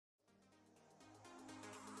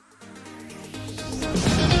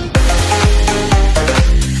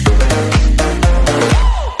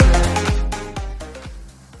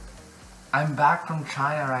back from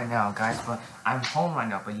China right now, guys, but I'm home right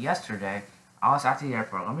now. But yesterday, I was at the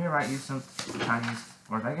airport. Let me write you some Chinese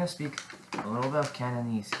words. I can speak a little bit of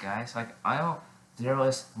Cantonese, guys. Like, I know 0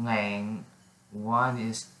 is lang, 1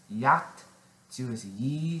 is yat, 2 is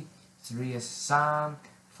yi, 3 is sam,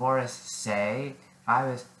 4 is say, 5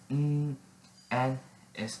 is n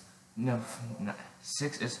is no,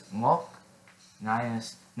 6 is ngok,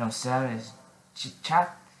 7 is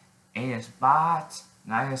chat, 8 is bat,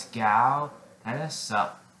 9 is gal, 10 is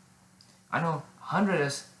sup. I know 100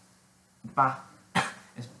 is ba,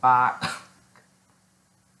 is ba,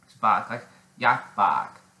 it's bak, like yak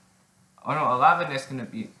bak. Oh no, 11 is gonna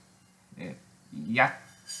be yak.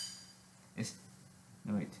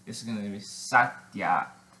 It's gonna be satyat,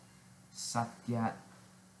 satyat,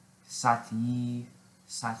 satyi,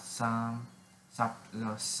 satsam, sup,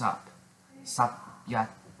 sapyat,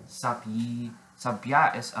 sapyi.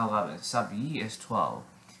 Sabyat is 11, sabyi is 12,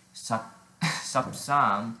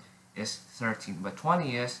 sapsam is 13, but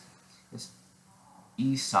 20 is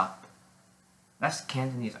esup. That's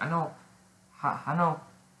Cantonese. I know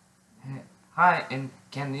hi in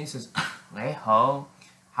Cantonese is lei ho.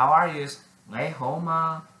 How are you is lei ho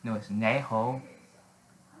ma. No, it's nei ho.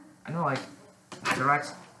 I know, like,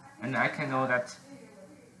 direct, and I can know that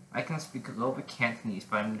I can speak a little bit Cantonese,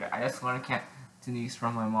 but I just learned Cantonese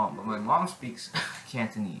from my mom. But my mom speaks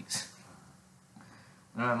Cantonese.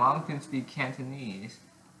 And my mom can speak Cantonese.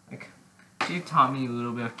 Like, she taught me a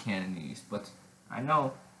little bit of Cantonese, but I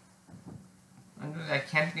know that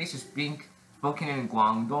Cantonese is being spoken in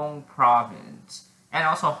Guangdong province and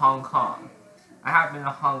also Hong Kong. I have been to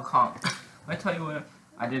Hong Kong. Let me tell you what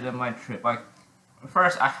I did on my trip. Like,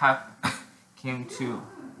 first I came to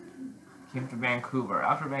Vancouver.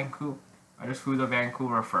 After Vancouver, I just flew to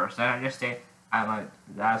Vancouver first. Then I just stayed at my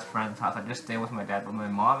dad's friend's house. I just stayed with my dad, but my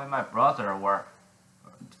mom and my brother are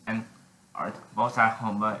both at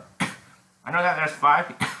home. But I know that there's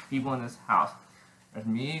 5 people in this house. There's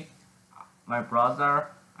me, my brother,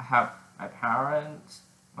 I have my parents,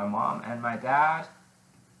 my mom, and my dad.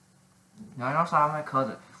 Now I also have my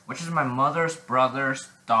cousin, which is my mother's brother's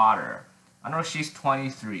daughter. I know she's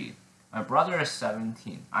 23. My brother is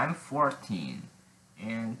 17. I'm 14.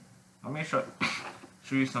 And let me show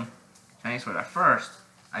you some Chinese words. At first,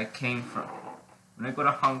 when I go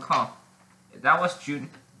to Hong Kong, that was June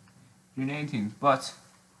 18th. But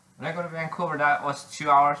when I go to Vancouver, that was 2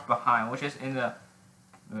 hours behind, which is in the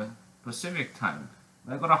Pacific time.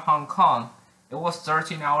 When I go to Hong Kong, it was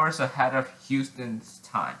 13 hours ahead of Houston's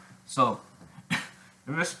time. So, if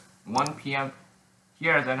it's 1 p.m.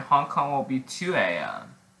 here, then Hong Kong will be 2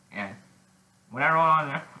 a.m. And when I rode on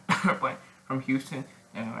an airplane from Houston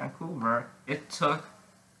and Vancouver, it took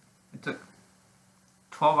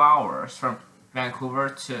 12 hours from Vancouver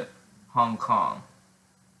to Hong Kong.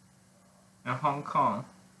 In Hong Kong,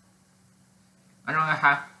 I know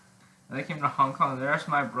when I came to Hong Kong, there's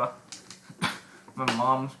my my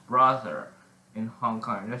mom's brother in Hong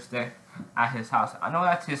Kong. I just stayed at his house. I know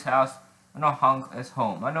that's his house. I know Hong Kong is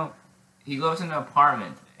home. I know he lives in an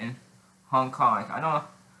apartment in Hong Kong. Like, I know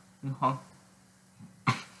in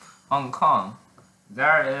Hong Kong,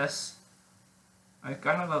 there is, like,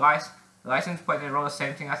 I know the license plate, they wrote the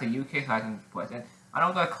same thing as the UK license plate. And I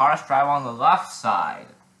know the cars drive on the left side.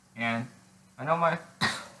 And I know my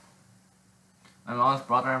mom's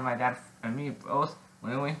brother and my dad and me both,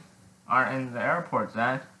 when we are in the airport,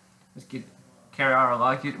 then just carry our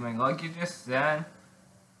luggage, my luggages, then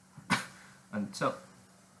until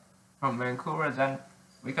from Vancouver, then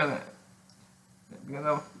because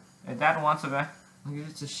my dad wants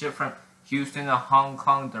to ship from Houston to Hong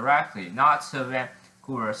Kong directly, not to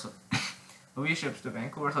Vancouver. So we ship to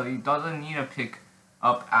Vancouver, so he doesn't need to pick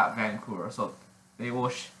up at Vancouver. So they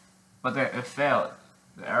will, but it failed.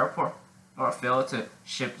 The airport failed to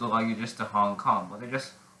ship the luggages to Hong Kong, but they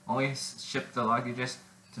just only ship the luggages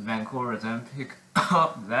to Vancouver, then pick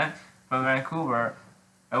up. Then from Vancouver,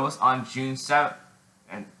 it was on June 7th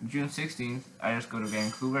and June 16th. I just go to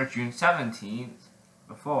Vancouver. June 17th,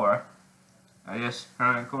 before I just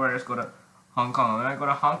from Vancouver, I just go to Hong Kong. When I go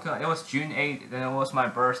to Hong Kong, it was June 8th. Then it was my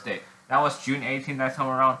birthday. That was June 18th. That time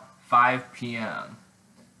around 5 p.m.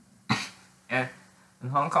 And in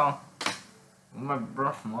Hong Kong, my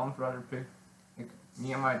mom's brother picked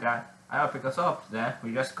me and my dad. I pick us up. Then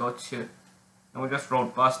we just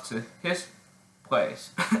rode bus to his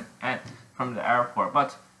place and from the airport.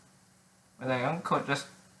 But my uncle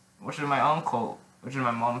which is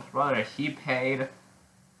my mom's brother, he paid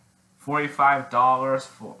 $45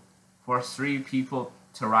 for 3 people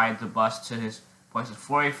to ride the bus to his place.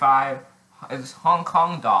 45 is Hong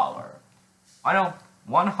Kong dollar. I know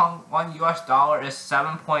one US dollar is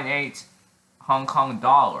 7.8 Hong Kong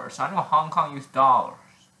dollars. I know Hong Kong use dollars,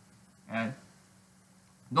 and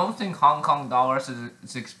don't think Hong Kong dollars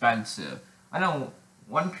is expensive. I know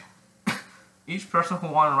one each person who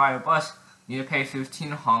want to ride a bus need to pay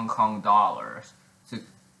 15 Hong Kong dollars to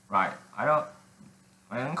ride. I don't.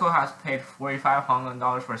 My uncle has paid 45 Hong Kong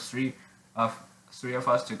dollars for three of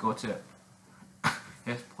us to go to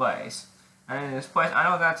his place. And in his place, I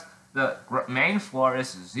know that the main floor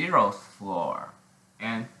is 0th floor,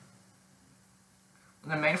 and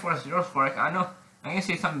the main floor is 0th floor. I can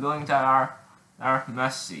see some buildings that are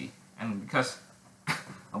messy, and because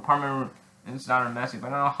apartment inside are messy.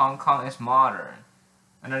 But I know Hong Kong is modern,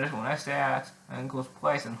 and when I stay at my uncle's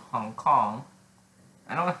place in Hong Kong,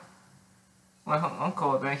 I know my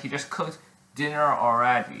uncle then he just cooked dinner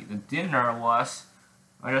already. The dinner was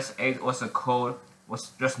I just ate was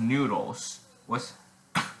just noodles.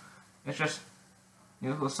 It's just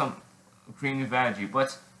noodles, some green veggie.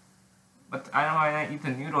 But I know when I eat the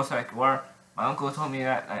noodles like where my uncle told me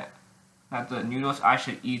that the noodles I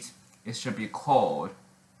should eat should be cold.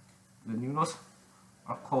 The noodles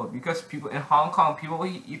are cold because people in Hong Kong people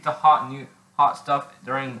eat the hot stuff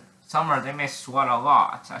during summer. They may sweat a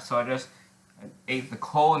lot, so I ate the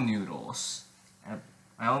cold noodles. And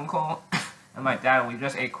my uncle and my dad we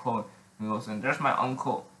just ate cold noodles. And there's my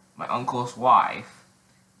uncle's wife,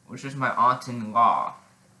 which is my aunt-in-law.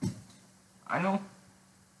 I know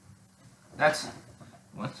that's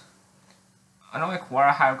what. I know like where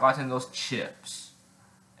I have gotten those chips,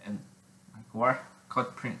 and like where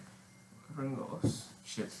called Pringles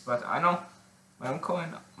chips. But I know my uncle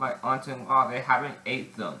and my aunt-in-law they haven't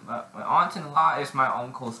ate them. But my aunt-in-law is my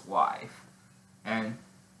uncle's wife, and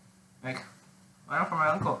like I know for my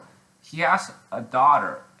uncle, he has a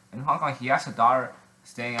daughter in Hong Kong. He has a daughter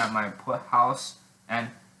staying at my house, and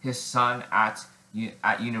his son at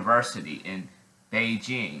university in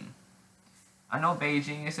Beijing. I know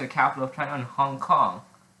Beijing is the capital of China and Hong Kong.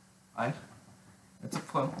 I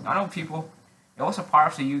know people. It was a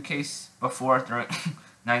part of the UK before during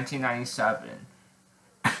 1997.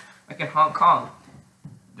 Like in Hong Kong,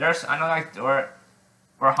 I know like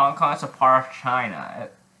where Hong Kong is a part of China.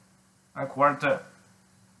 Like where the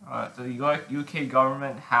UK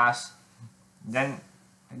government has then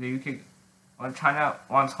the UK when China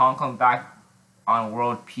wants Hong Kong back on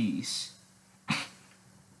world peace.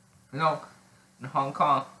 You know, in Hong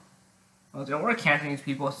Kong, well, there were Cantonese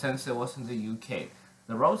people since it was in the UK.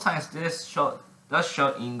 The road signs does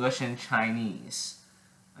show English and Chinese.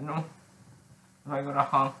 I know when I go to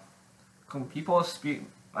Hong Kong, people speak.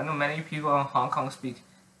 I know many people in Hong Kong speak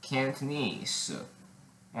Cantonese,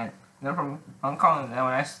 and then from Hong Kong, and then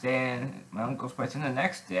when I stay in my uncle's place, and the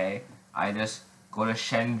next day I just go to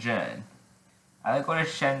Shenzhen. I go to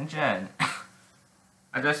Shenzhen.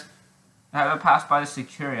 I have to pass by the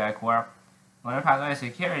security. Like where when I pass by the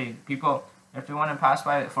security, people if they want to pass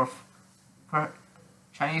by for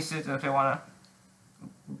Chinese citizens, if they want to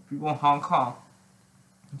people in Hong Kong,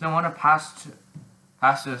 if they want to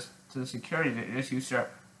pass this to the security, they just use their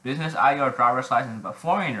business ID or driver's license. But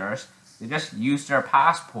foreigners, they just use their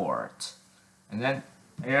passport, and then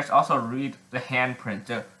they just also read the handprint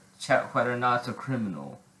to check whether or not it's a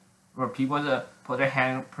criminal. For people to put their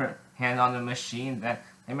hand on the machine, then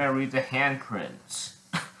they may read the handprints,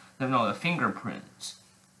 the fingerprints,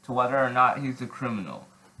 to whether or not he's a criminal.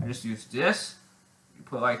 I just use this. You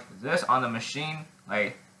put like this on the machine,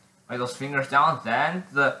 like those fingers down, then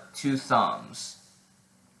the two thumbs,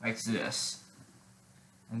 like this,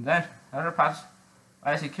 and then after pass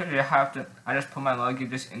by security, I just put my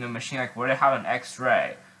luggage in the machine, like where they have an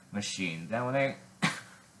X-ray machine. Then when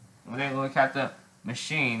they look at the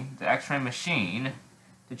machine, the X-ray machine,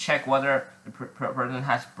 to check whether the person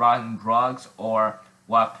has brought in drugs or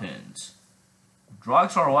weapons.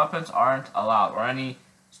 Drugs or weapons aren't allowed, or any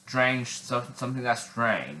something that's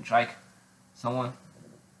strange, like someone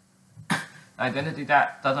identity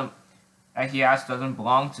that he has doesn't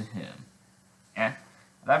belong to him. And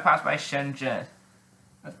as I pass by Shenzhen,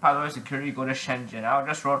 as part of the security, go to Shenzhen. I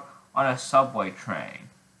just rode on a subway train,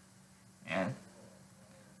 and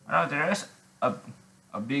I know there is a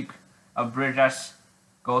bridge that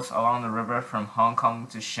goes along the river from Hong Kong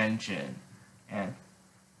to Shenzhen, and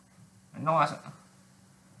I know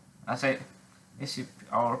as I see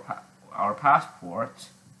our passport.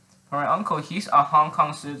 For my uncle, he's a Hong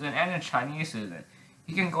Kong citizen and a Chinese citizen.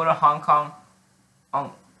 He can go to Hong Kong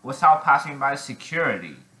without passing by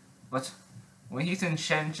security. But when he's in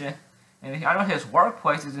Shenzhen, and I know his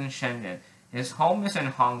workplace is in Shenzhen, his home is in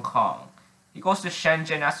Hong Kong. He goes to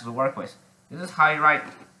Shenzhen as his workplace. This is how you write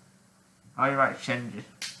Shenzhen.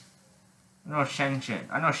 I know Shenzhen.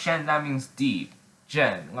 I know Shen, that means deep.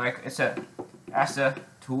 Zhen. Like it's a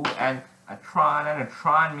tu and a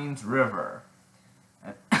tran means river.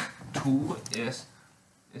 And tu is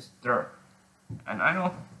dirt. And I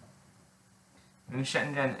know in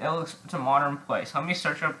Shenzhen it's a modern place. Let me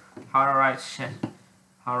search up how to write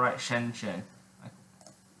Shenzhen.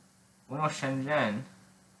 We know Shenzhen.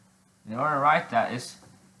 In order to write that is,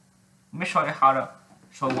 let me show you how to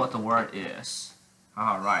show what the word is.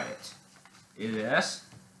 How to write it. It is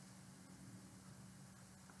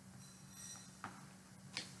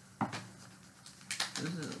this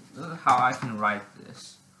is how I can write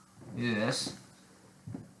this. It is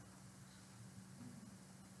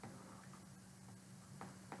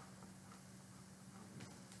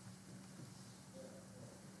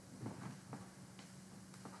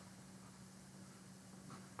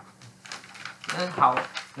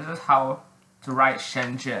this is how to write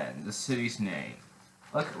Shenzhen, the city's name.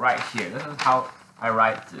 Look right here. This is how I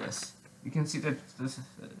write this. You can see that this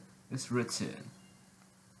is written.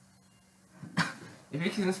 If you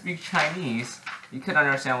can speak Chinese, you could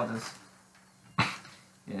understand what this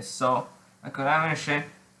is. So, like what I mentioned,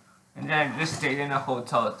 and then I just stayed in a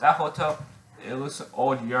hotel. That hotel, it was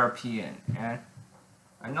old European, and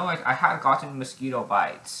I know like I had gotten mosquito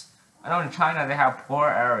bites. I know in China they have poor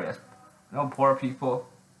areas. I know poor people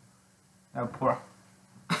have poor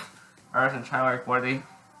areas in China like where they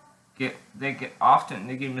get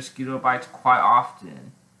mosquito bites quite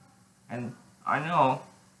often. And I know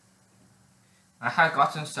I had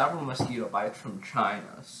gotten several mosquito bites from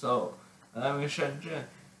China. So I mean Shenzhen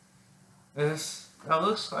that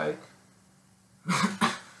looks like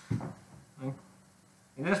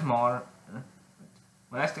it is modern.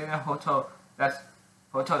 When I stayed in a hotel that's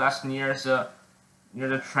near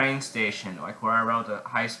the train station, like where I rode the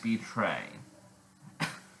high-speed train.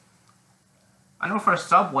 I know for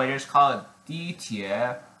subway it's called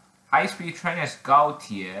Ditie, high-speed train is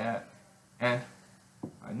Gaotie, and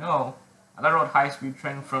I know I rode high-speed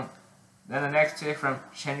train from, then the next day from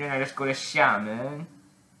Shenzhen I just go to Xiamen.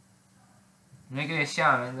 And I get to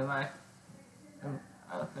Xiamen, then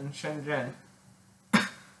in Shenzhen.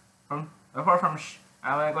 When I go to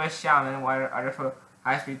Xiamen, I just rode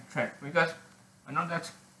high-speed train because I know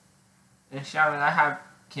that in Xiamen I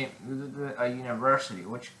visited a university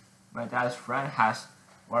which my dad's friend has,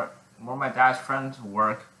 where my dad's friends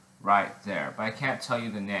work right there, but I can't tell you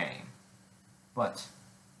the name. But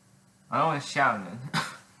I know in Xiamen,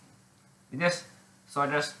 so I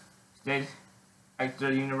just stayed like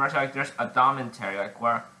the university, like there's a dormitory, like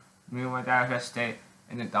where me and my dad just stay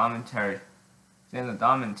in the dormitory,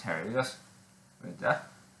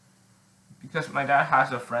 because my dad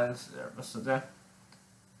has a friends there. But so then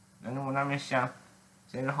when I'm in Xiamen,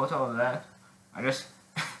 stay in the hotel, then I just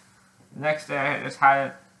the next day I just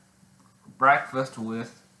had breakfast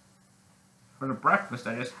with. For the breakfast,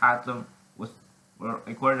 I just had them with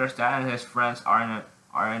where their dad and his friends are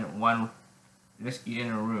in one. They just eat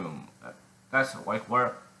in a room. That's like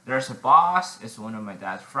where there's a boss. It's one of my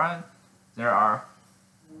dad's friends. There are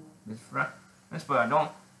his friends, but I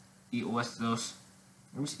don't eat with those.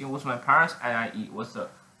 I just eat with my parents, and I eat with the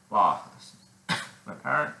boss. My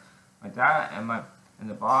dad, and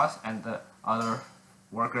the boss, and the other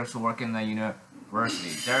workers who work in the university.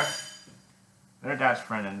 Their dad's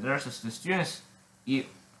friend, and there's just the students eat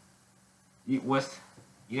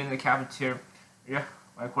in the cafeteria,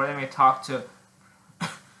 like where they may talk to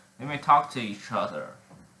each other,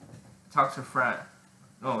 talk to friends.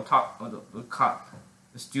 No,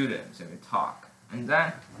 the students, and they talk, and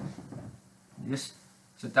then you just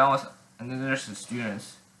sit down with, and then there's the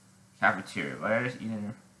students' cafeteria, but I just eat in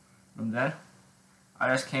there. And then I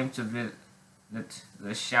just came to visit the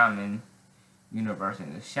Xiamen University.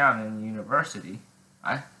 The Xiamen University,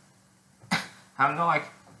 I have no like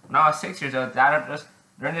when I was 6 years old. Dad just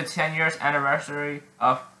during the 10 years anniversary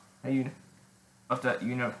of the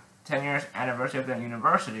 10 years anniversary of the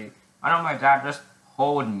university. I know my dad just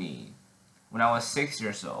hold me when I was 6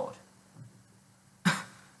 years old.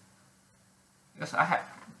 Because I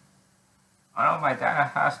know my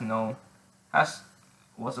dad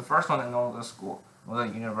was the first one to know the school, or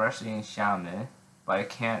the university in Xiamen, but I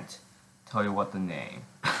can't tell you what the name.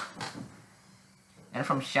 And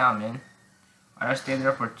from Xiamen, I just stayed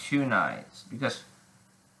there for 2 nights because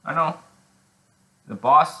I know the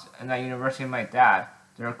boss and that university and my dad,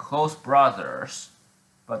 they're close brothers,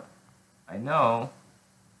 but I know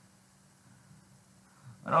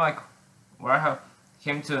like where I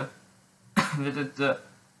came to visit the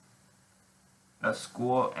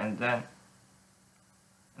school, and then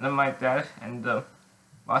my dad and the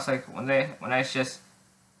boss, like when I just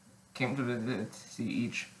came to visit, see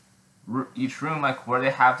each room, like where they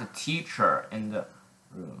have the teacher and the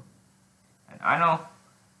room. And I know,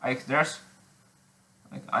 like there's,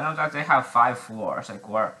 like I know that they have 5 floors. Like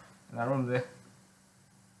where in that room they,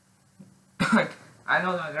 like I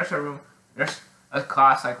know that there's a room, there's a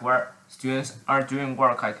class like where students are doing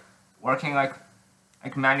work, like working like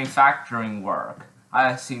manufacturing work. I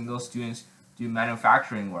have seen those students do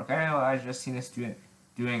manufacturing work. I know I just seen a student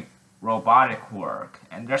doing robotic work,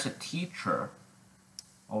 and there's a teacher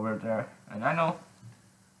over there, and I know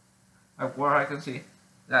like where I can see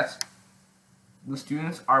that the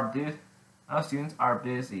students are busy. Students are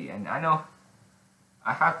busy, and I know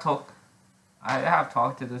I have talked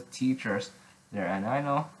to the teachers there, and I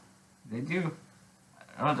know they do.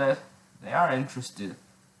 I know that they are interested.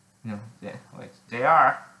 You know, they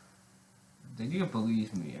do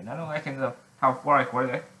believe me, and I know like in the top four, like where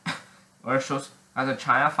they where it shows as a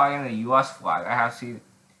China flag and the U.S. flag. I have seen,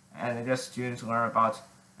 and they just students learn about,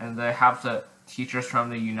 and they have the teachers from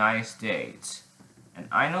the United States, and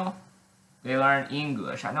I know they learn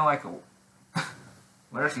English. I know like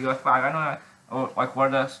where's the U.S. flag? I know like where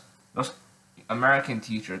those American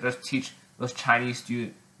teachers just teach those Chinese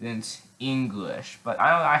students English, but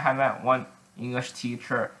I know I have that one English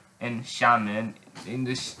teacher in Xiamen, in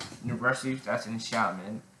this university that's in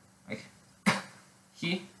Xiamen. Like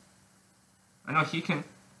I know he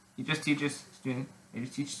just teaches students. They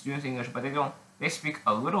just teach students English, but they speak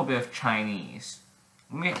a little bit of Chinese.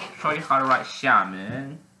 Let me show you how to write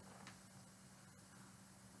Xiamen.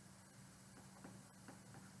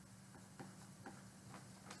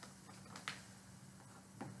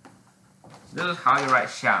 This is how you write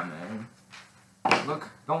Xiamen.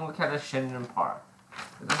 Don't look at the Shenzhen part.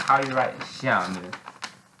 This is how you write Xiamen.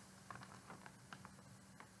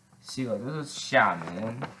 See, look, this is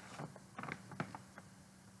Xiamen.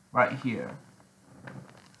 Right here.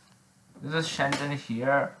 This is Shenzhen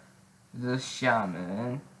here. This is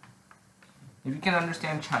Xiamen. If you can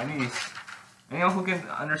understand Chinese, anyone who can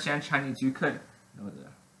understand Chinese, you could know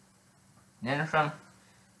that. Then from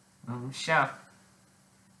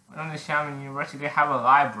on the Xiamen University, they have a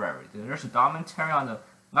library. There's a dormitory on the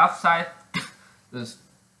left side. There's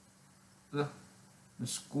the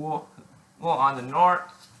school on the north.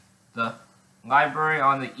 The library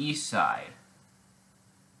on the east side.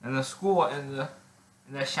 And the school in the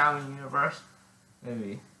Xiamen University,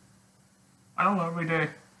 maybe. I don't know, every day.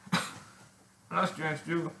 I know students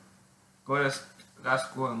do go to that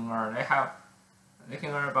school and learn. They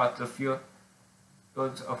can learn about the fields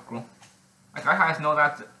of growth. Like I guys know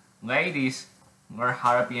that ladies learn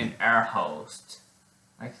how to be an air host.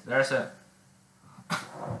 Like there's a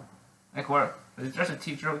there's a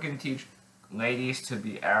teacher who can teach ladies to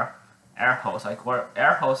be air hosts. Like where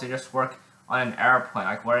air hosts, they just work on an airplane.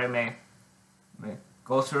 Like where they may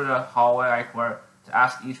go through the hallway, like where to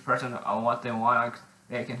ask each person on what they want. Like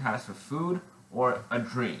they can have some food or a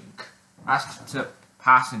drink. Ask to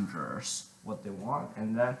passengers what they want,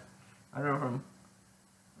 and then I don't know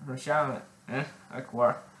from Xiamen. Like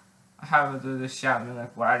where I have the Xiamen,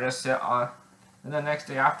 like where I just sit on, and the next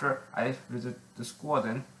day after I visit the school,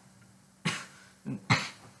 then and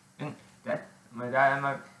then my dad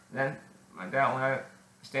when I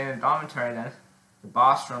stayed in the dormitory, then the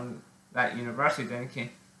boss from that university then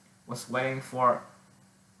was waiting for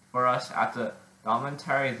us at the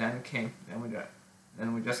dormitory. Then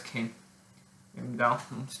we just came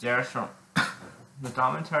downstairs from the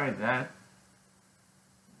dormitory. Then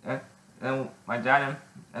my dad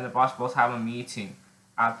and the boss both have a meeting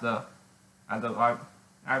at the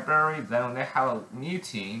library. Then when they have a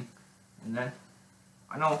meeting, and then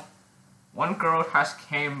I know one girl has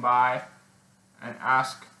came by and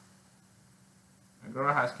asked. A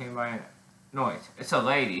girl has came by and no, it's a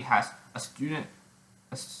lady. Has a student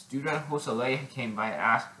who's a lady came by and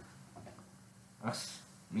asked us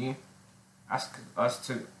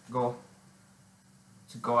to go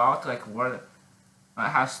out, like where I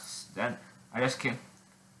has. Then I just came.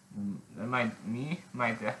 Then my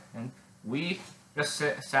dad, and we just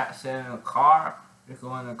sit in a car. We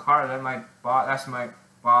go in the car. Then that's my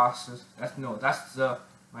boss's. That's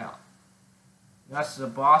the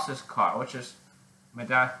boss's car, which is my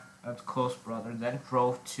dad's close brother. Then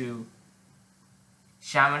drove to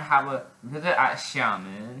Xiamen, have a visit at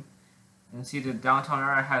Xiamen, and see the downtown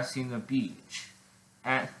area. Has seen the beach,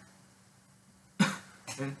 and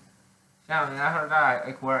in Xiamen, I heard that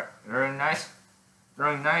like where during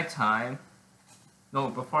nighttime, no,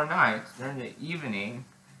 before night, during the evening,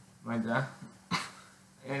 my dad,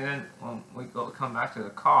 and then when we come back to the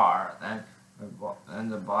car, then the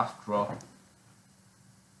boss drove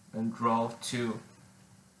to.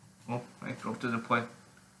 I drove to the place.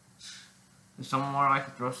 Somewhere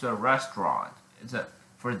like drove to a restaurant.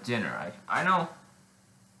 For dinner. I know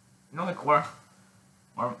You know, like where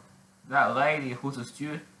that lady who's a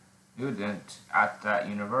student at that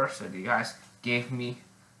university guys gave me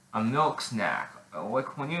a milk snack.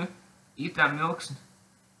 Like when you eat that milk,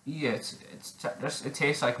 it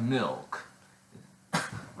tastes like milk,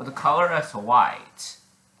 but the color is white.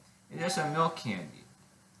 It is a milk candy.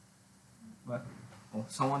 But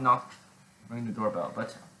someone knocked, ring the doorbell.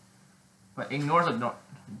 But ignore the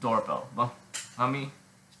doorbell. But let me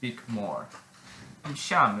speak more. In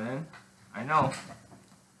Xiamen, I know.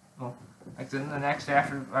 Oh, like then the next day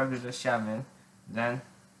after I visit Xiamen, then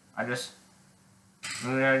I just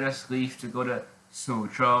leave to go to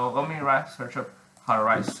Suzhou. Let me search up how to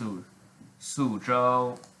write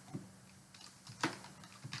Suzhou.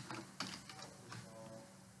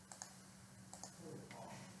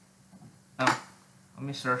 Let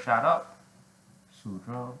me search that up.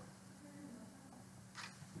 Suzhou.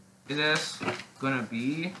 It is gonna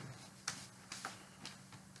be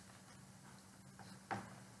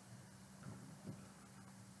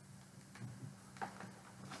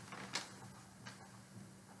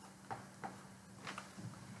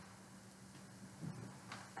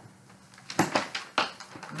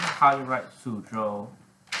how you write Suzhou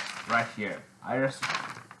right here.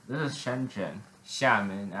 This is Shenzhen,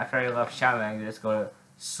 Xiamen. After I left Xiamen, I just go to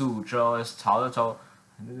Suzhou. It's 潮的州，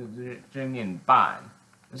这面半。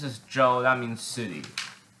This is Zhou, that means city.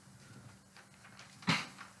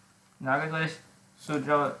 Now I go to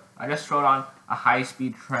Suzhou. I just rode on a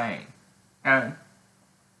high-speed train, and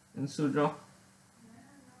in Suzhou,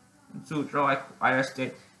 I just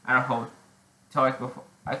stayed at a hotel. Like before,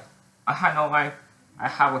 I had no life. I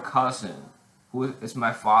have a cousin who is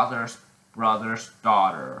my father's brother's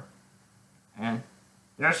daughter, and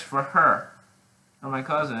there's for her, or my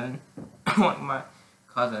cousin, one of my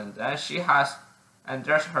cousins, and she has, and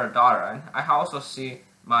there's her daughter, and I also see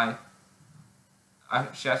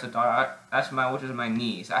she has a daughter. Which is my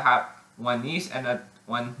niece. I have one niece and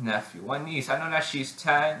one nephew. One niece, I know that she's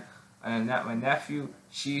 10, and that my nephew,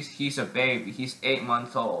 he's a baby. He's 8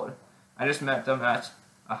 months old. I just met them at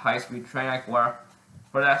a high-speed train, like where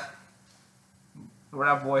that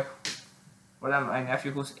my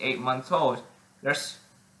nephew who's 8 months old. There's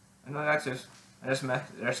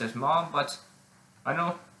his mom, but I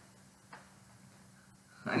know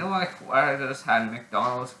like where I just had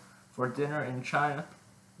McDonald's for dinner in China,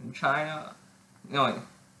 in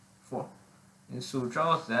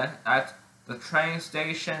Suzhou. Then at the train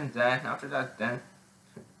station. Then after that, then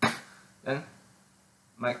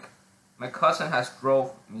my cousin has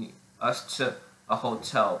drove us to a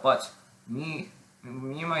hotel, but me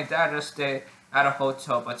and my dad just stayed at a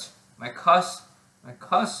hotel. But my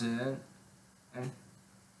cousin, and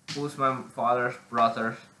who's my father's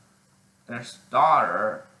brother's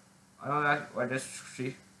daughter, I know that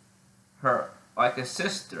her like a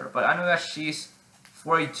sister, but I know that she's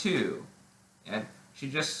 42, and she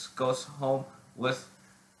just goes home with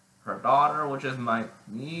her daughter, which is my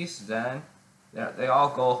niece. Then they all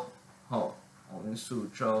go home in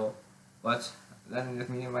Suzhou, but then just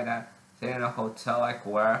me and my dad stay in a hotel, like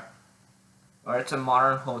where it's a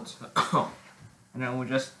modern hotel, and then we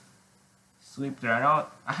just sleep there. I know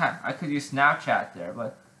I could use Snapchat there,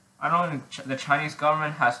 but I know the Chinese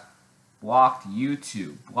government has blocked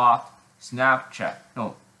YouTube, blocked Snapchat,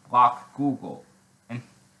 blocked Google, and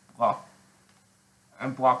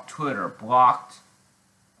blocked Twitter, blocked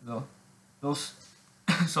those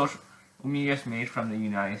social medias made from the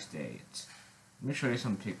United States. Let me show you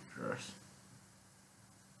some pictures.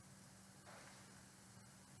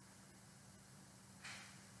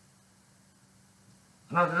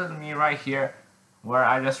 No, this is me right here, where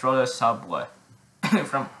I just rode a subway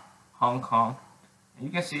from Hong Kong. And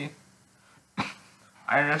you can see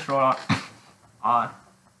I just rode on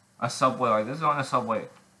a subway. Like this is on a subway.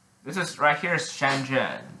 This is right here is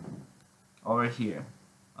Shenzhen. Over here.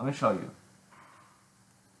 Let me show you.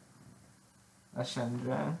 That's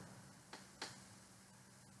Shenzhen.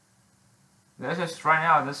 This is right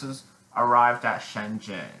now. This is arrived at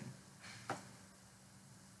Shenzhen.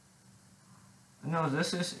 No,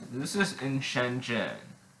 this is in Shenzhen.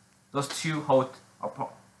 Those two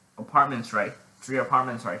apartments, right? 3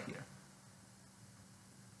 apartments right here.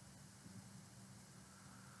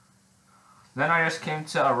 Then I just came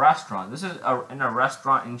to a restaurant. This is in a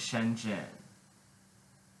restaurant in Shenzhen.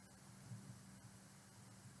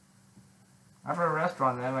 After a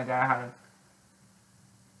restaurant, then my dad had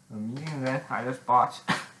a meeting. Then I just bought.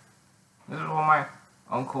 This is what my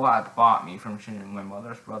uncle had bought me from Shenzhen. My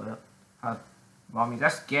mother's brother had bought me.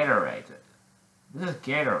 That's Gatorade. This is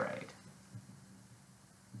Gatorade.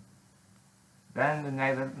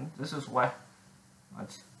 Then this is what.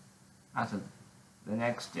 the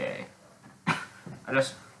next day, I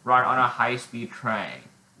just ride on a high-speed train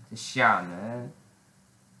to Xiamen.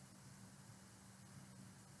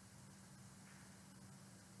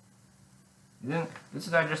 Then this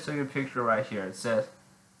is I just took a picture right here. It says,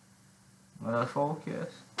 "Let us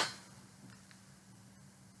focus."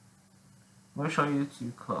 Let me show you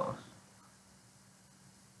too close.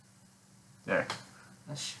 There.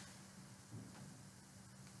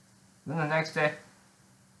 Then the next day,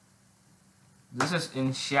 this is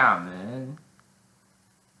in Xiamen.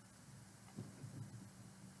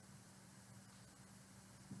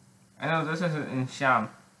 I know this is in Xiamen.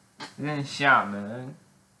 It's in Xiamen.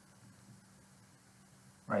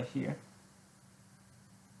 Right here.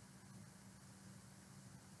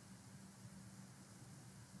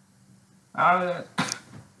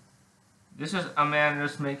 This is a man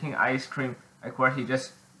just making ice cream, like where he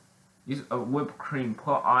just used a whipped cream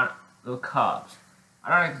put on the cups. I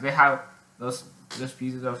don't know if they have those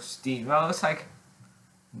pieces of steam. Well, it looks like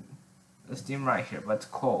the steam right here, but it's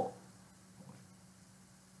cold.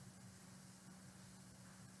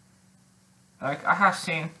 Like I've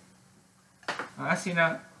seen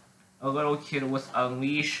a little kid with a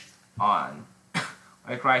leash on,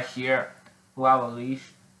 like right here, who have a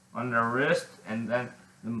leash on their wrist, and then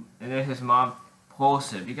his mom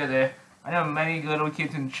pulls it because I know many little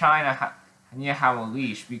kids in China need to have a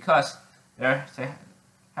leash because they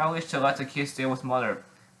have a leash to let the kids stay with mother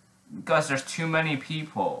because there's too many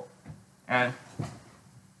people, and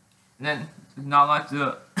then not let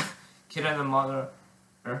the kid and the mother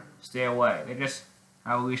stay away. They just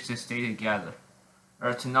have a leash to stay together,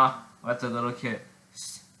 or to not let the little kid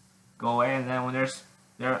go away. And then when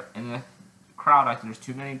they're in the crowd, like there's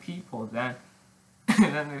too many people, then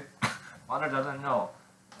then the mother doesn't know.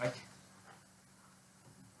 Like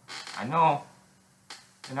I know.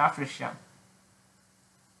 And after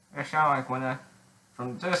like when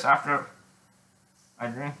from this after I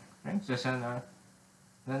drink this, and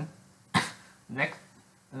then next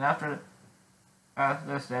and after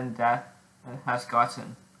this, then Dad has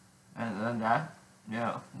gotten, and then that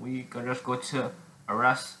we could just go to a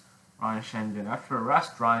restaurant in Shenzhen. After a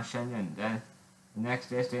restaurant in Shenzhen, then the next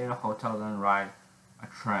day stay in a hotel, then ride a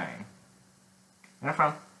train. And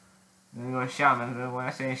then go to Xiamen. Then when I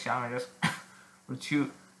say Xiamen, just for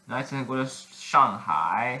 2 nights and go to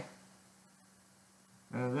Shanghai.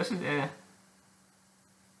 This is in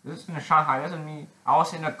Shanghai. Doesn't mean I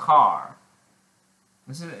was in a car.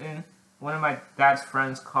 This is in one of my dad's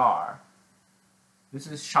friend's car. This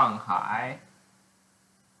is Shanghai.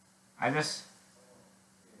 I just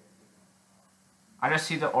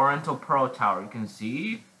see the Oriental Pearl Tower. You can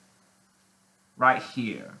see right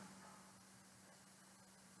here.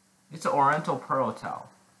 It's the Oriental Pearl Tower.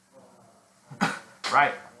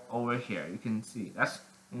 Right over here. You can see. That's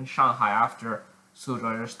in Shanghai after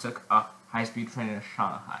Suzhou just took a high-speed train in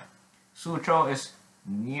Shanghai. Suzhou is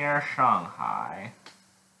near Shanghai.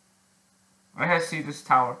 I can see this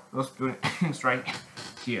tower, those buildings right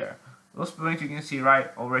here. Those buildings you can see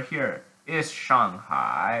right over here is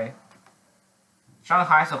Shanghai.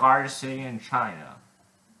 Shanghai is the largest city in China.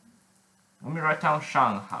 Let me write down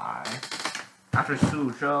Shanghai. After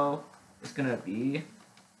Suzhou, it's gonna be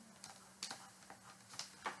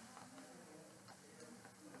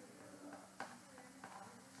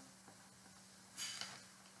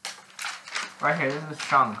right here. This is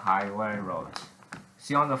Shanghai, what I wrote.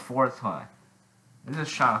 See on the 4th one. This is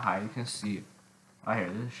Shanghai. You can see right here.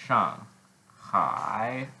 This is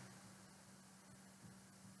Shanghai.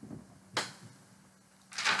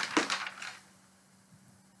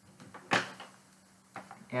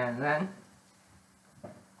 And then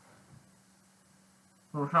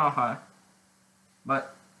from Shanghai,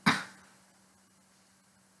 but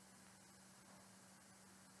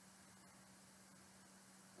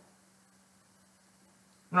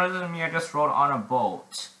rather than me, I just rode on a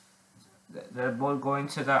boat. The boat going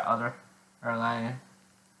to that other airline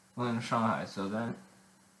in Shanghai. So then,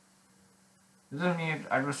 this is me.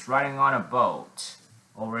 I was riding on a boat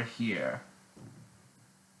over here.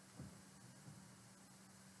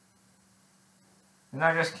 And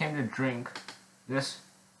I just came to drink this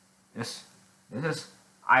is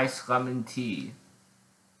iced lemon tea.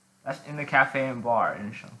 That's in the cafe and bar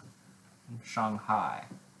in Shanghai.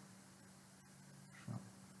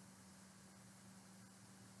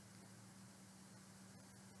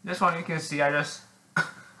 This one you can see,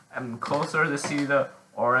 I'm closer to see the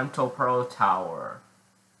Oriental Pearl Tower.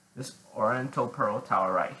 This Oriental Pearl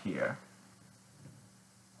Tower right here.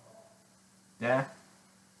 Yeah.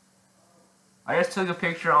 I just took a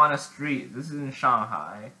picture on a street. This is in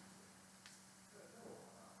Shanghai.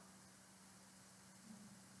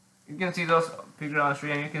 You can see those pictures on the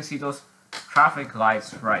street, and you can see those traffic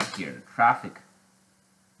lights right here. Traffic.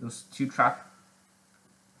 Those two traffic.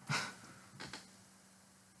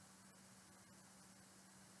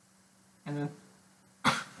 And then,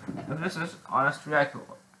 if this is on a street,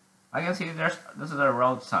 I can see this is a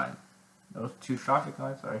road sign. Those two traffic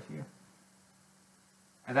lights are here.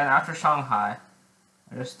 And then after Shanghai,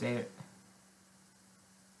 I just stayed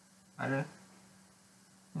at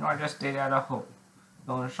a hotel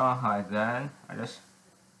in Shanghai. Then I just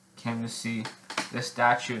came to see this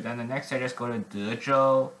statue. Then the next day I just go to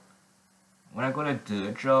Dezhou. When I go to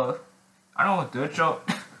Dezhou, I don't know what Dezhou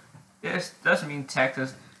is. Doesn't mean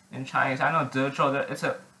Texas in Chinese. I know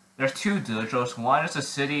Dezhou. There's two Dezhous. One is a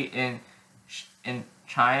city in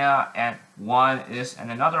China, and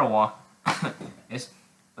another one is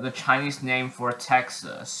the Chinese name for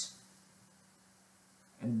Texas.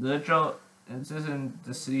 And Dezhou, this is in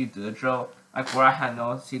the city Dezhou, like where I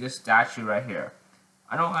had see this statue right here.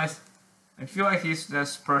 I feel like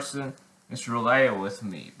this person is related with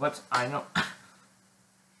me, but I know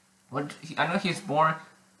he's born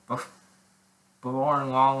a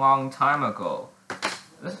long time ago.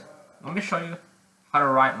 Let me show you how to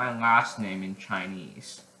write my last name in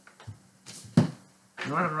Chinese.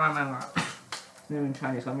 You want to write my last name in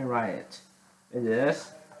Chinese? Let me write it. It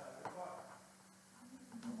is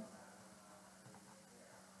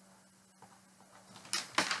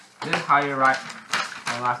this is how you write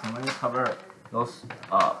my last name. Let me cover those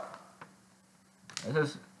up. This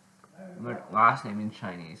is my last name in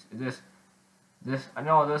Chinese. This I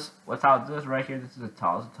know this without this right here. This is a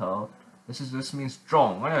Tao. This means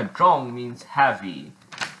zhong. Zhong means heavy.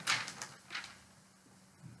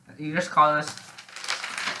 You just call this.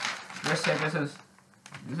 Just say this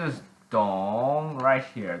is Dong right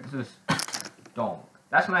here. This is Dong.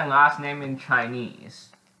 That's my last name in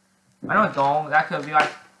Chinese. I know Dong. That could be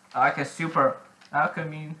like a super. That could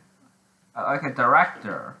mean like a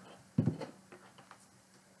director.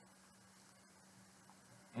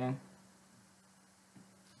 And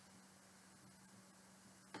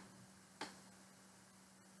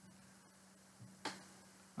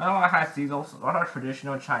I don't know how to see those. What are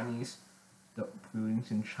traditional Chinese buildings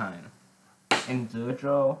in China? In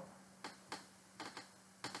Dezhou.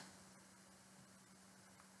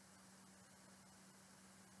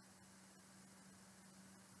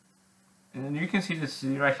 And you can see the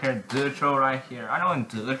city right here, Dezhou right here. I know in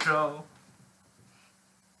Dezhou.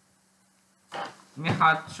 Let me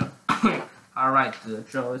how to write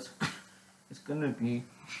Dezhou. It's gonna be.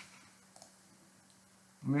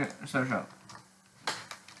 Let me search up.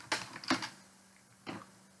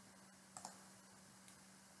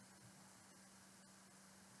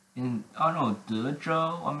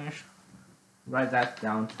 Dezhou. Let me write that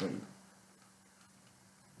down for you.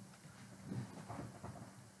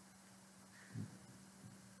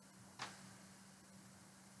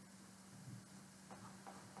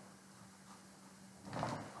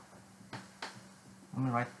 Let me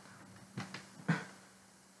write.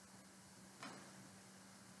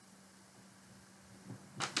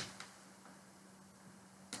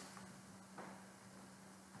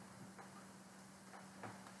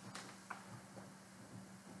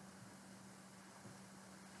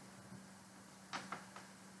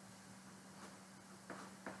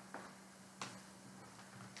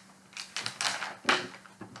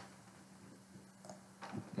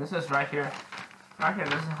 This is right here. Right here,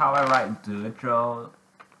 this is how I write Dezhou.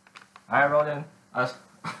 I wrote in as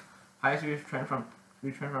high speed train from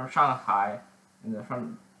Shanghai, and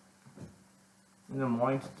then in the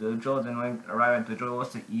morning to Dezhou. Then when I arrived at Dezhou,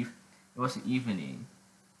 it was the evening.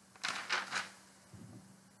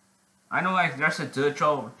 I know like there's a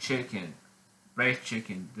Dezhou chicken, braised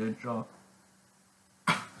chicken, Dezhou.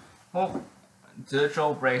 Oh,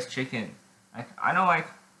 Dezhou braised chicken. I know like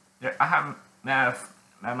I have met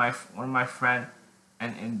one of my friend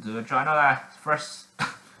in Dezhou. I know that I first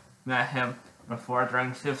met him before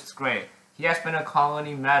during 5th grade. He has been a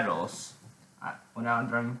colony medals when I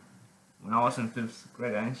was in 5th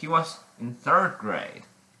grade, and he was in 3rd grade.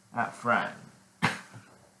 That friend,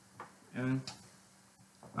 and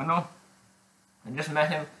I know I just met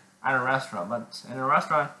him at a restaurant, but in a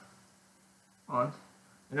restaurant,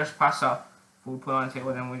 they just passed out food put on the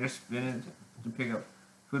table, then we just spin it to pick up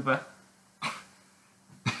food, but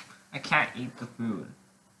I can't eat the food.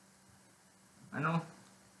 I know.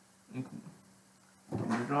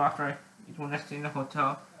 After I eat when I stay in the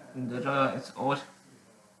hotel, in Dezhou, it's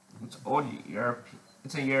old European.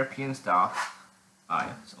 It's a European style.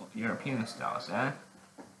 It's European style,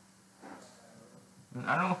 and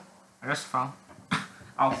I know. I just found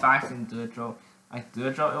out facts in Dezhou. Like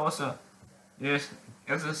Dezhou, it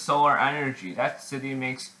This is solar energy. That city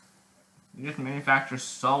makes, it just manufactures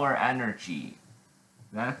solar energy.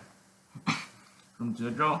 Then, from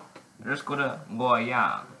Zhezhou, let's go to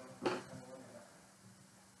Luoyang. Let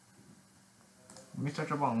me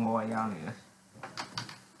search about Luoyang is.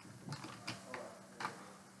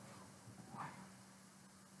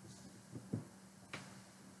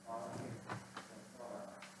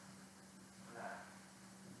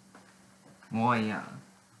 Luoyang.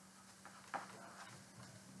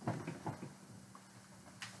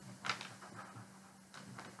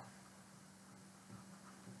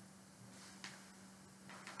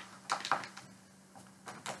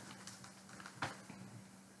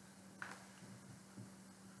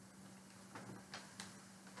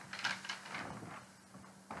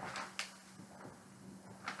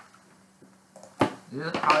 This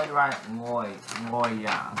is probably right,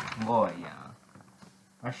 Luoyang.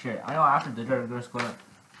 Oh shit, I know after the dirt, let's go to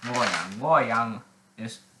Luoyang. Luoyang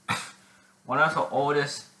is one of the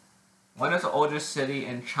oldest city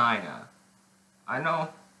in China. I don't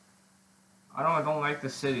like the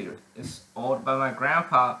city. It's old, but my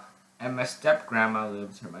grandpa and my step-grandma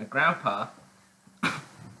lives here. My grandpa,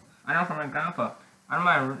 I know from my grandpa, I know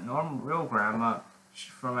my real grandma,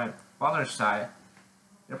 from my father's side.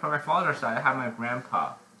 From my father's side, I have my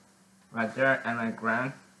grandpa right there, and my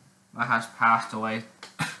grandma has passed away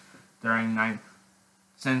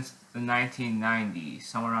since the 1990s,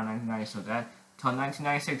 somewhere around 1990. So that till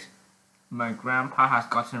 1996, my grandpa has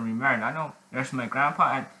gotten remarried. I know there's my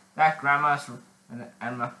grandpa and that grandma's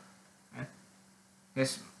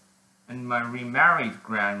and my remarried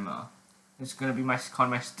grandma. It's gonna be called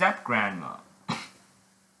my step grandma.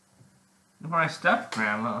 For my step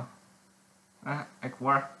grandma. Like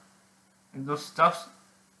where and those stuffs,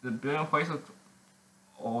 the building place looks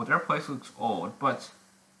old. Their place looks old, but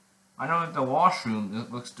I know that the washroom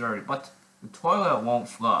looks dirty, but the toilet won't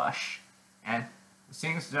flush, and the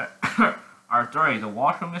things that are dirty. The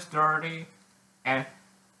washroom is dirty, and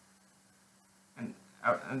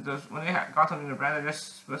those, when they got something in the brand, it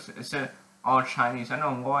said all Chinese. I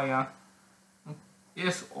know Luoyang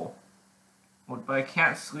is old, but I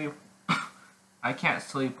can't sleep. I can't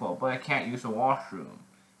sleep well, but I can't use the washroom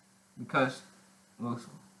because it looks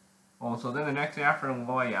old. So then the next day after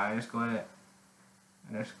Luoyang, I just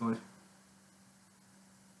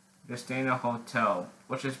stay in a hotel,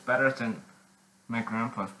 which is better than my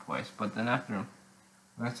grandpa's place. But then after,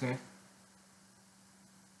 let's see,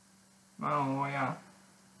 Luoyang.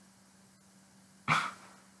 I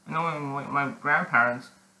know my grandparents,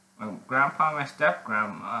 my grandpa, and my step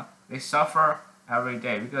grandma, they suffer every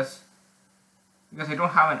day because they don't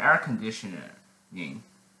have an air conditioner,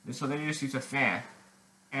 so they just use a fan,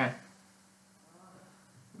 and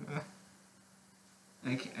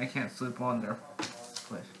I can't sleep on their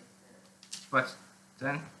place. But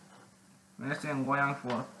then, I stay in Luoyang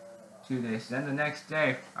for 2 days. Then the next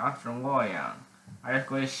day after Luoyang, I just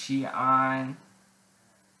go to Xi'an.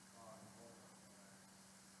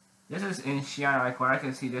 This is in Xi'an, like where I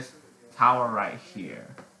can see this tower right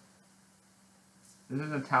here. This is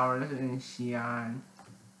the tower. This is in Xi'an.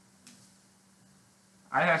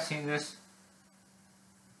 I have seen this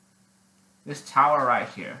tower right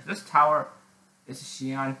here. This tower is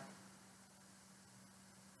Xi'an.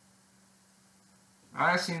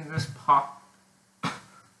 I have seen this pot.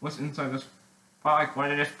 What's inside this pot? Like where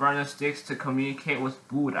they just burn the sticks to communicate with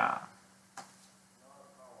Buddha.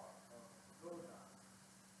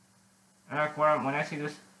 And like when I see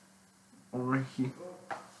this over here.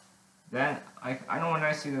 Then I know when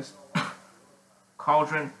I see this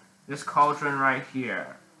cauldron right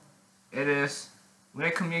here, it is when I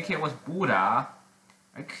communicate with Buddha.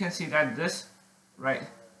 I can see that this right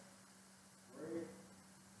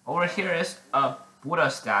over here is a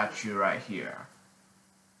Buddha statue right here,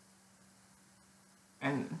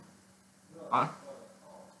 and on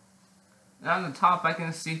the top I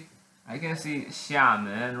can see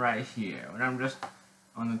Xiamen right here. When I'm just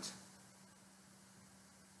on the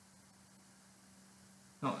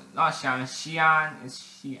no, not Xi'an. Xi'an is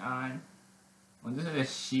Xi'an. Well, this is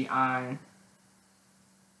Xi'an.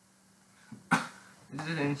 This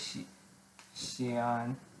is in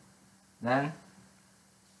Xi'an. Then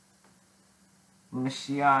from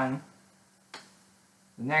Xi'an,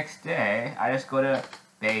 the next day I just go to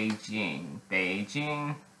Beijing.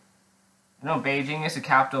 Beijing. I know Beijing is the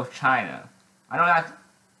capital of China. I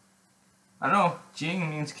know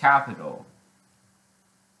Jing means capital.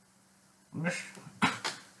 I'm just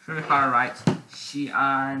show you how to write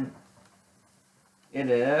Xi'an. It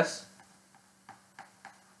is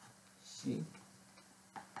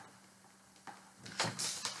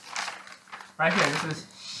right here. This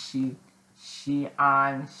is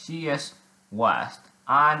Xi'an. Xi is west.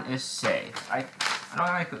 An is safe. I don't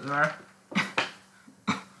like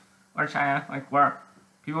where China, like where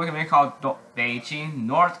people can be called Beijing,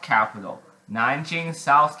 north capital. Nanjing,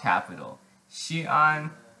 south capital.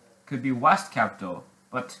 Xi'an could be west capital.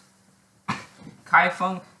 But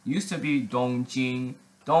Kaifeng used to be Dongjing.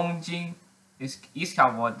 Dongjing is east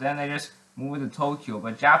capital. Then they just moved to Tokyo.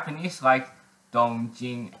 But Japanese like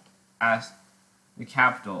Dongjing as the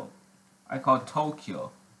capital. I call it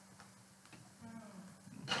Tokyo.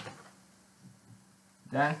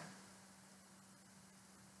 Then,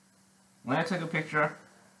 when I took a picture,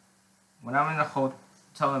 when I'm in the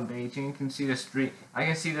hotel in Beijing, you can see the street. I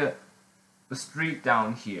can see the street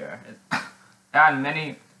down here. It had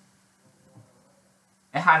many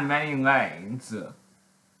lanes.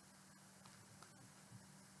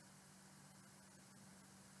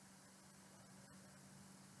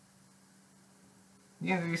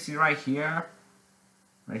 You see right here,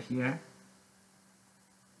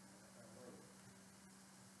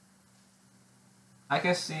 I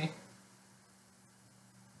can see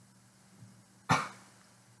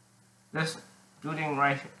this building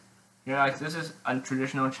right here. Like this is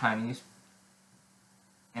untraditional Chinese,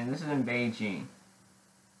 and this is in Beijing.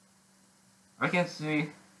 I can see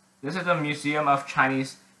this is a museum of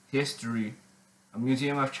Chinese history, a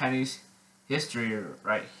museum of Chinese history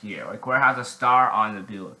right here, like where it has a star on the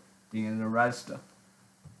building and the red stuff.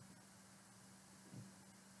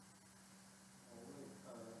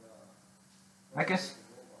 I can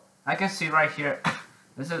see right here.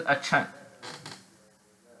 This is like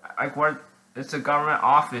where it's a government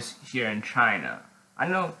office here in China. I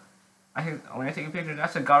know. When I take a picture,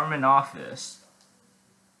 that's a government office.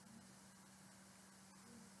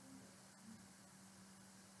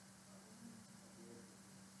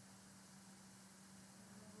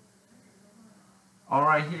 All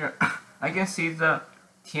right here, I can see the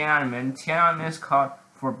Tiananmen. Tiananmen is called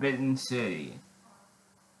Forbidden City.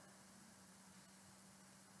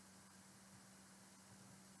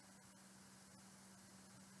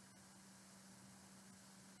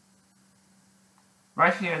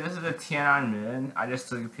 Right here, this is the Tiananmen I just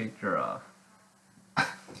took a picture of.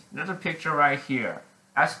 There's a picture right here.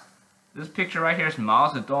 This picture right here is Mao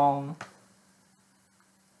Zedong.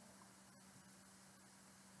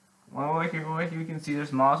 Well, if you can see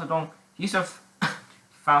this Mao Zedong. He's the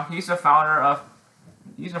founder of.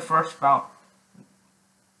 He's the first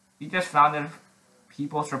He just founded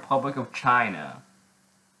People's Republic of China.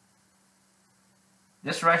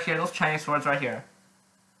 This right here, those Chinese words right here.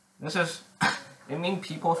 This is. It means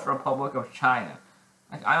People's Republic of China.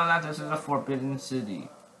 Like, I know that this is a forbidden city.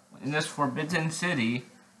 In this forbidden city,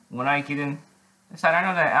 when I get in, I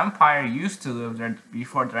know that Empire used to live there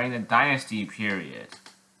before during the Dynasty period.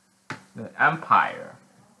 The Empire.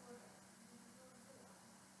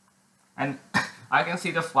 And I can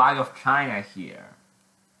see the flag of China here.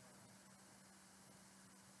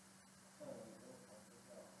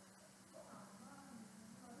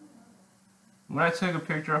 When I took a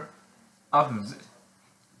picture of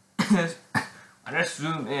this, I just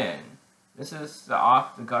zoom in. This is the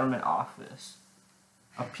government office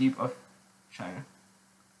of China.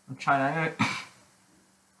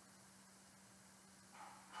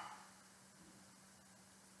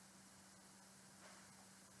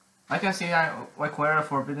 I can see that, like, where a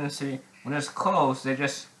forbidden city, when it's closed, they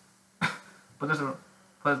just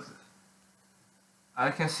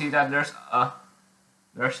I can see that there's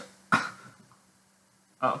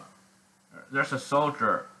a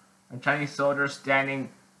soldier, a Chinese soldier standing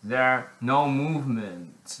there, no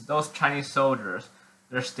movement. Those Chinese soldiers,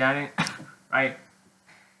 they're standing right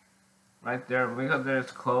there because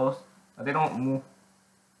it's closed, but they don't move.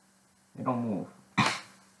 They don't move.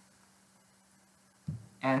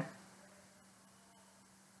 And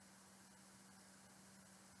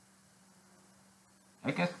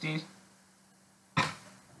I can see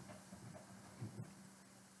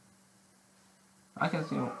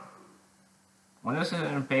when this is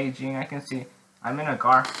in Beijing, I can see I'm in a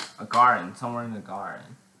garden, somewhere in the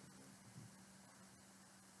garden.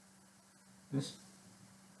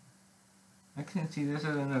 I can see this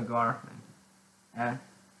is in a garden. And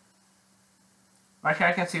right here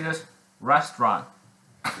I can see this restaurant.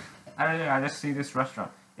 I just see this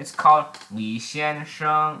restaurant. It's called Li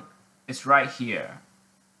Xiansheng. It's right here.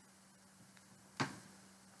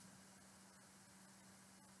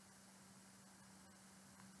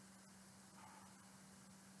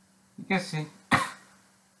 You can see.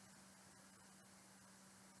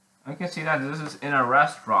 I can see that this is in a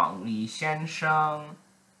restaurant. Li Xiansheng.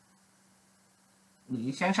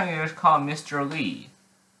 Li Xiansheng is called Mr. Li.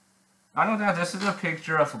 I know that this is a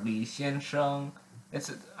picture of Li Xiansheng.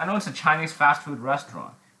 I know it's a Chinese fast food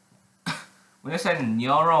restaurant. When they said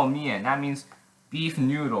牛肉面, that means beef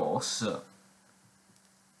noodles.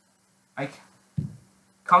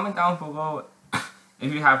 Comment down below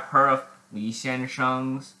if you have heard of Li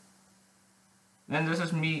Xiansheng's. Then this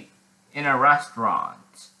is me in a restaurant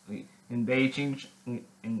in Beijing, in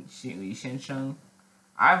Li Xiansheng.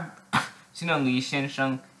 I've seen a Li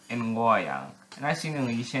Xiansheng in Luoyang, and I've seen a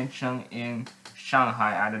Li Xiansheng in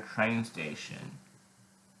Shanghai at a train station.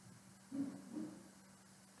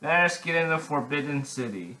 Then let's get in the Forbidden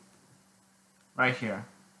City. Right here.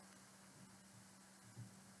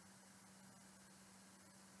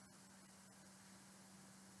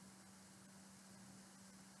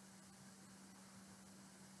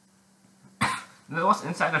 What's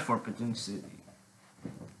inside the Forbidden City?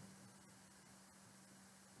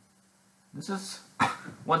 This is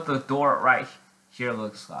what the door right here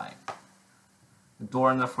looks like. The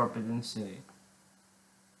door in the Forbidden City.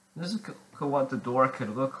 This is what the door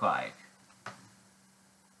could look like.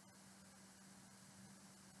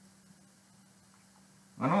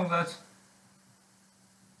 I know that.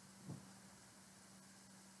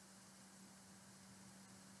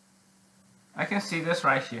 I can see this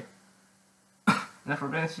right here. In the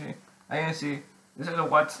Forbidden City, I can see this is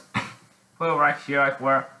what put right here, like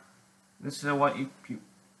where this is what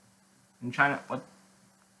in China, what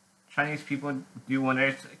Chinese people do when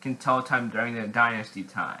they can tell time during the dynasty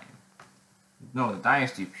time. No, the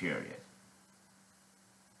dynasty period.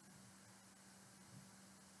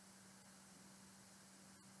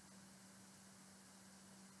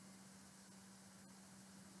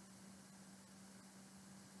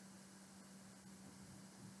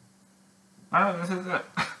 I don't know, this is the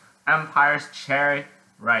Empire's chair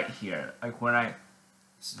right here. Like when I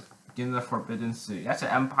in the Forbidden City. That's an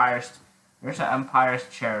Empire's. There's an Empire's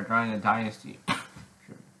chair during the dynasty.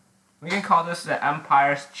 We can call this the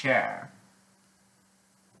Empire's chair.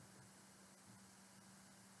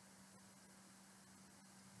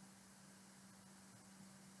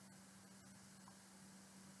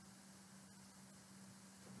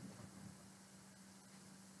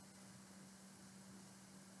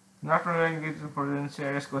 After I get to the Forbidden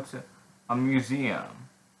City, let's go to a museum.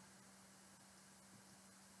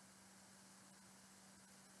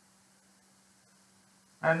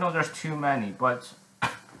 I know there's too many, but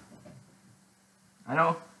I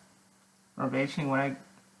know from Beijing when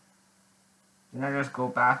I just go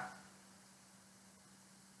back.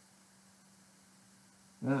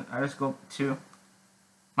 Then I just go to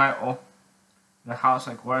the house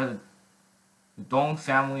like where the Dong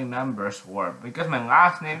family members were, because my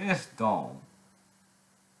last name is Dong.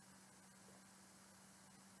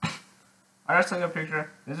 I just took a picture.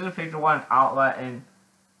 This is a picture of what an outlet in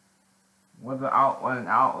what an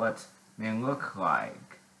outlet may look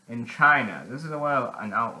like in China. This is what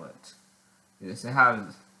an outlet is. It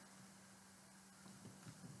has,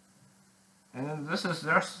 and then there's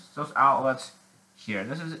those outlets here.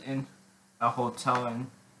 This is in a hotel and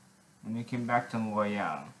we came back to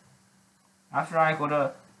Luoyang. After I go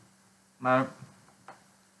to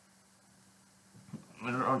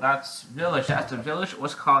that's village. That's the village.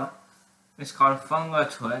 It's called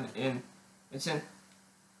Fengletun. It's in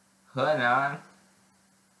Henan.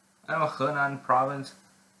 I know Henan Province,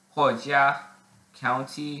 Huojia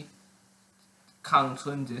County,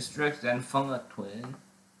 Kangcun District, and Fengletun.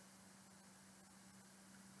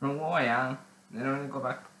 From Luoyang, then I'm gonna go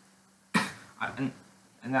back.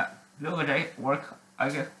 And that village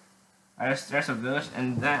there's a village,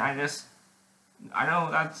 and then I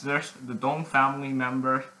know that there's the Dong family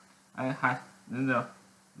members. Then the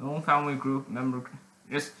Dong family group member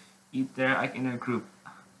just eat there like in a group.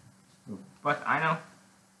 But I know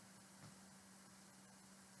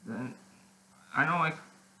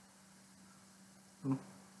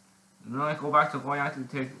I go back to Luoyang to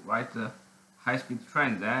take the high-speed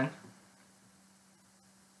train. Then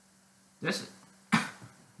this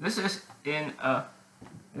is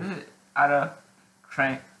at a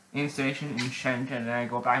train station in Shenzhen. Then I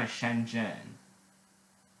go back to Shenzhen.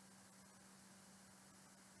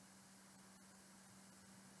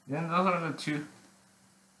 Then those are the two.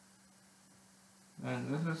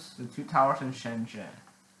 And this is the two towers in Shenzhen.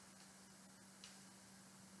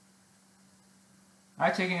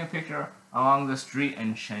 I'm taking a picture along the street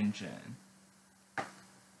in Shenzhen.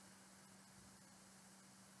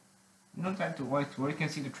 You know that where you can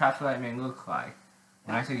see the traffic light may look like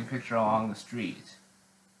when I take a picture along the street.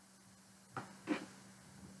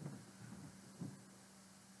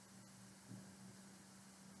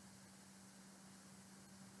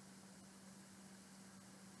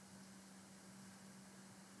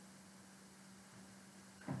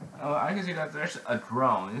 Oh, I can see that there's a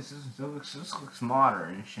drone. This looks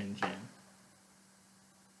modern in Shenzhen.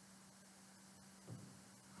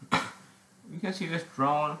 You can see this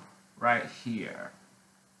drone right here.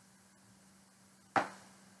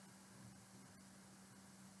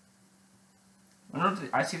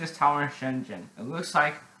 I see this tower in Shenzhen. It looks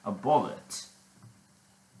like a bullet.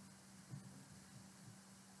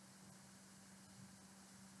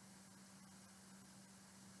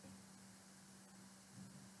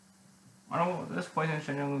 I don't know, this place in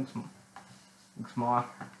Shenzhen looks small.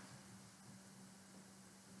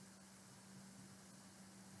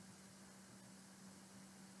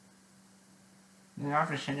 Then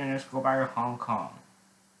after Shenzhen, just go back to Hong Kong.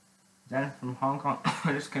 Then from Hong Kong,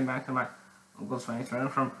 I just came back to my uncle's place. Then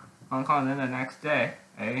from Hong Kong, then the next day,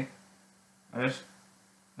 I just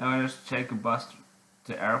take a bus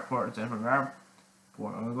to airport. Then from airport,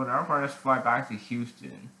 when we go to airport, I just fly back to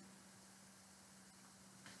Houston.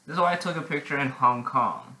 This is why I took a picture in Hong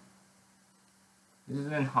Kong. This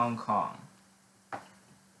is in Hong Kong.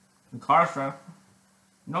 The cars drive.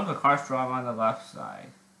 You know the cars drive on the left side.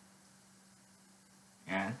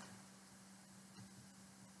 And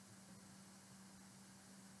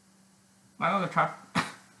I know the traffic.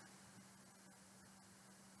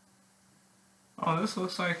 Oh, this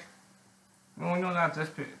looks like. Well, we know that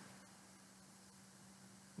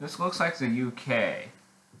this looks like the UK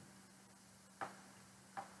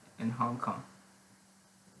in Hong Kong.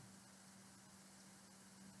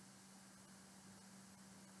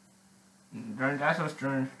 That was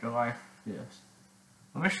during July 5th.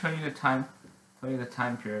 Let me show you the time. Show you the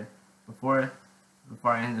time period before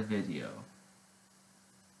I end the video.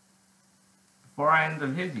 Before I end the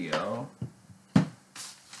video,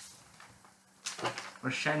 for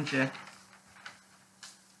Shenzhen,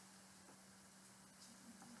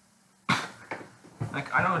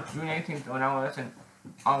 like I know June 18th when I was in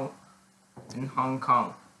Hong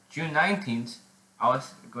Kong. June 19th I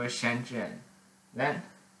was going to Shenzhen. Then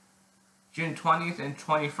June 20th and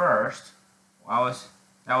 21st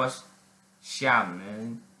that was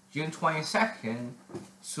Xiamen. June 22nd,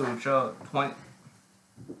 Suzhou.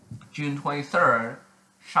 June 23rd,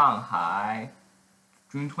 Shanghai.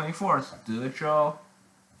 June 24th, Dezhou.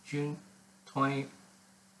 June 20.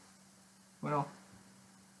 Well,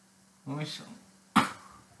 let me see. You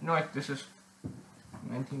know, like this is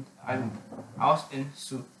 19th. I was in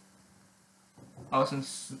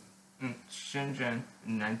Shenzhen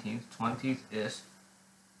in 19th. 20th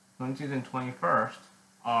and 21st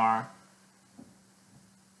are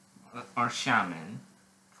Xiamen.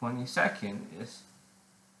 22nd is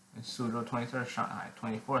Suzhou. 23rd Shanghai.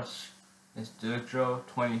 24th is Dezhou.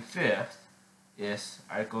 25th is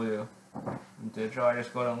I go to Dezhou. I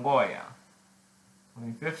just go to Luoyang.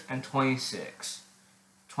 25th and 26th.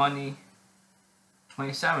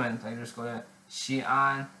 27th I just go to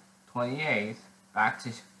Xi'an. 28th back to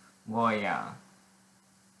Luoyang.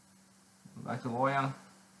 Back to Luoyang.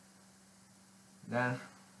 Then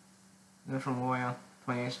from Luoyang,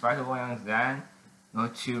 28th back to Luoyang, then go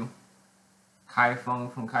to Kaifeng.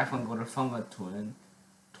 From Kaifeng go to Fengletun.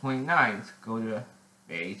 29th go to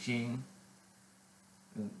Beijing.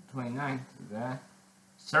 29th, then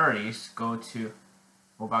 30th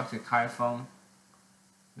go back to Kaifeng.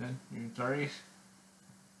 Then June 30th.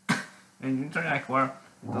 And June 30th, like where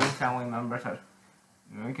those family members have,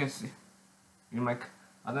 you can see, my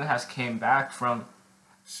other has came back to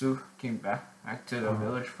the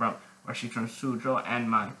village from where she's from Suzhou, and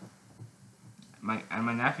my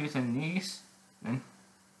nephews and niece. Then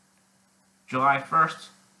July 1st,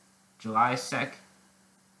 July 1st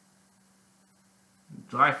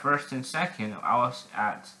and 2nd, I was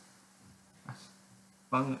at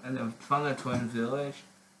Fengletun village.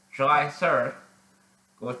 July 3rd,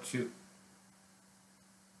 go to.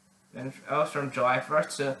 Then I was from July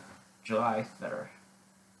 1st to July 3rd.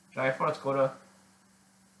 July 4th, go to.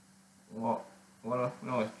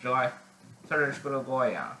 No, it's July 3rd, just go to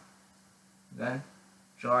Luoyang. Then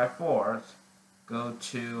July 4th, go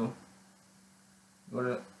to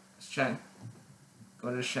Shenzhen. Go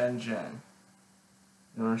to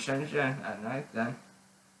Shenzhen at night. Then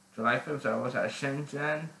July 5th, I was at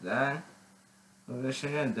Shenzhen. Then go to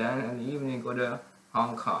Shenzhen. Then in the evening, go to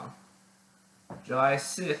Hong Kong. July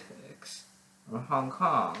 6th, from Hong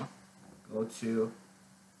Kong, go to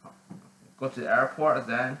the airport.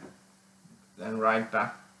 Then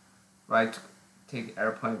take the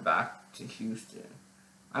airplane back to Houston.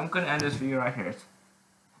 I'm gonna end this video right here.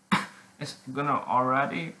 It's gonna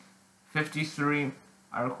already 53.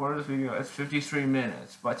 I recorded this video. It's 53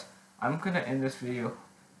 minutes, but I'm gonna end this video.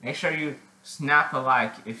 Make sure you snap a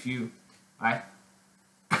like if you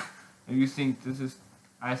think this is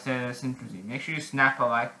I said it's interesting. Make sure you snap a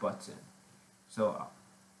like button. So,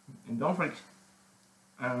 and don't forget,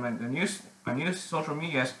 my new social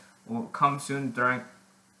medias will come soon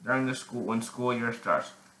during the school when school year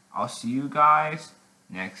starts. I'll see you guys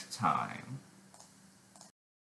next time.